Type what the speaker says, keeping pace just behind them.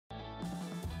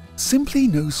Simply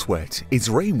No Sweat is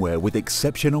rainwear with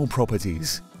exceptional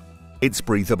properties. It's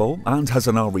breathable and has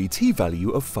an RET value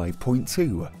of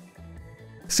 5.2.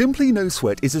 Simply No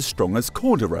Sweat is as strong as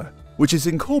Cordura, which is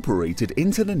incorporated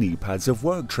into the knee pads of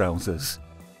work trousers.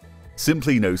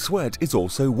 Simply No Sweat is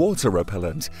also water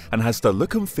repellent and has the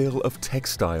look and feel of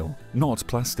textile, not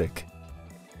plastic.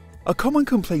 A common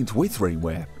complaint with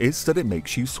rainwear is that it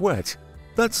makes you sweat.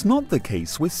 That's not the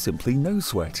case with Simply No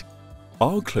Sweat.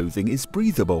 Our clothing is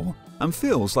breathable and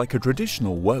feels like a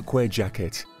traditional workwear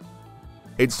jacket.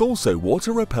 It's also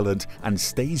water repellent and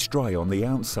stays dry on the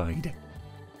outside.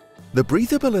 The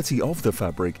breathability of the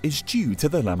fabric is due to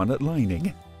the laminate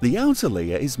lining. The outer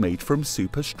layer is made from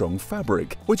super strong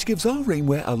fabric, which gives our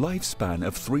rainwear a lifespan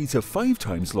of 3 to 5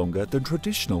 times longer than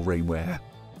traditional rainwear.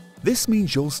 This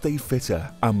means you'll stay fitter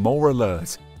and more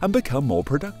alert and become more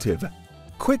productive,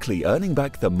 quickly earning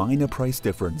back the minor price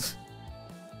difference.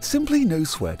 Simply No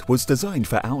Sweat was designed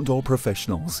for outdoor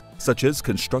professionals such as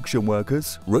construction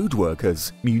workers, road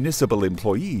workers, municipal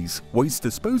employees, waste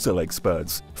disposal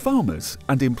experts, farmers,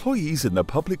 and employees in the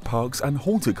public parks and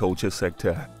horticulture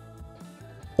sector.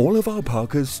 All of our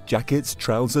parkas, jackets,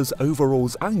 trousers,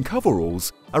 overalls, and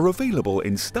coveralls are available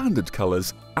in standard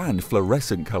colors and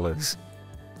fluorescent colors.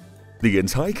 The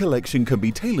entire collection can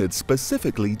be tailored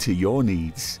specifically to your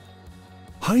needs.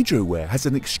 Hydrowear has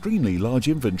an extremely large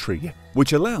inventory,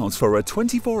 which allows for a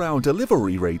 24-hour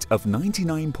delivery rate of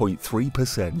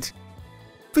 99.3%.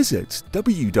 Visit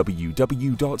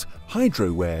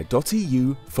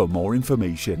www.hydrowear.eu for more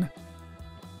information.